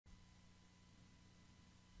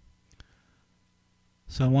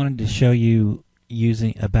So I wanted to show you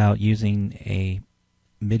using a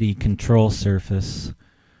Midi control surface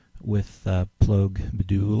with Plogue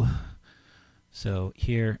Bidule. So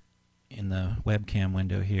here in the webcam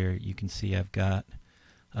window here, you can see I've got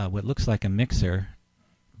what looks like a mixer,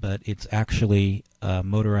 but it's actually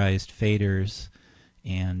motorized faders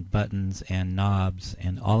and buttons and knobs,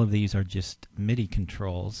 and all of these are just MIDI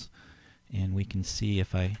controls. And we can see,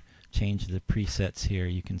 if I change the presets here,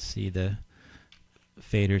 you can see the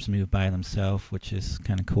faders move by themselves, which is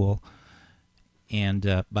kind of cool.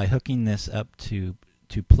 And by hooking this up to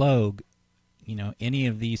Plogue, you know, any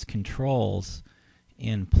of these controls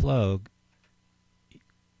in Plogue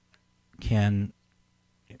can,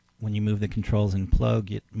 when you move the controls in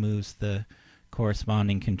Plogue, it moves the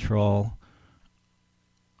corresponding control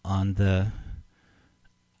on the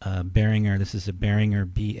Behringer. This is a Behringer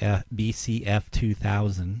BCF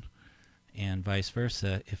 2000, and vice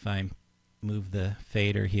versa. If I move the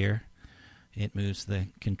fader here, it moves the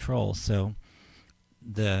control. So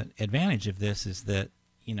the advantage of this is that,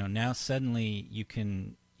 you know, now suddenly you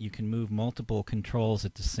can move multiple controls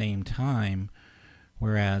at the same time,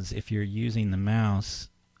 whereas if you're using the mouse,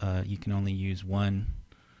 you can only use one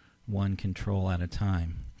control at a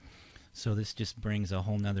time. So this just brings a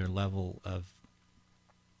whole nother level of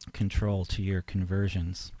control to your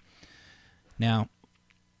conversions. Now,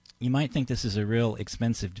 you might think this is a real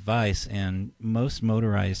expensive device, and most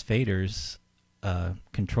motorized faders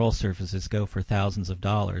control surfaces go for thousands of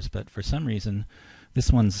dollars, but for some reason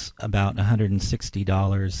this one's about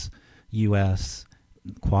 $160 US.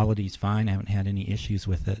 Quality's fine. I haven't had any issues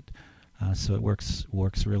with it, so it works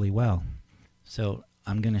really well. So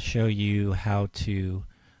I'm going to show you how to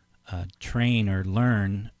train or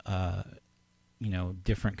learn you know,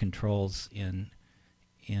 different controls in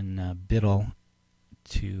Bidule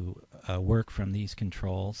to work from these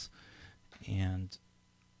controls. And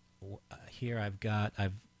here I've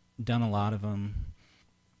done a lot of them.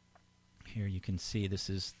 Here you can see this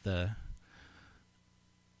is the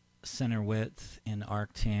center width in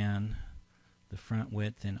arctan, the front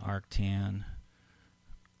width in arctan,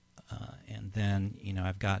 and then, you know,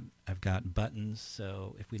 I've got buttons.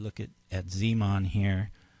 So if we look at Zemon here,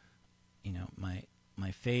 you know,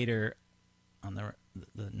 my fader on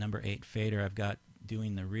the number 8 fader, I've got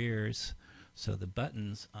doing the rears. So the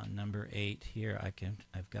buttons on number 8 here,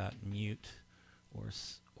 I've got mute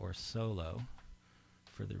or solo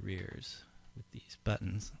for the rears with these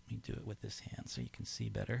buttons. Let me do it with this hand so you can see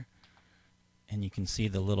better. And you can see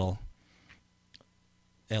the little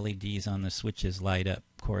LEDs on the switches light up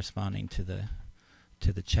corresponding to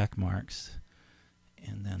the check marks.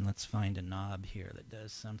 And then let's find a knob here that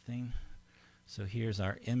does something. So here's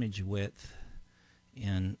our image width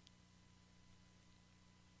in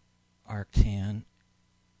arctan,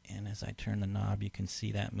 and as I turn the knob you can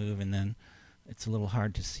see that move, and then it's a little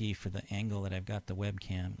hard to see for the angle that I've got the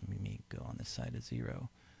webcam. Let me go on this side of 0.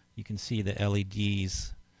 You can see the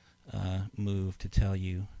LEDs move to tell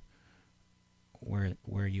you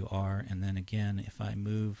where you are, and then again if I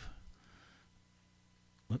move,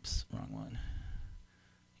 whoops, wrong one.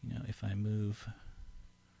 You know, if I move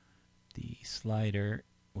the slider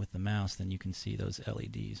with the mouse, then you can see those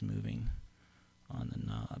LEDs moving on the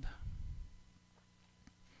knob.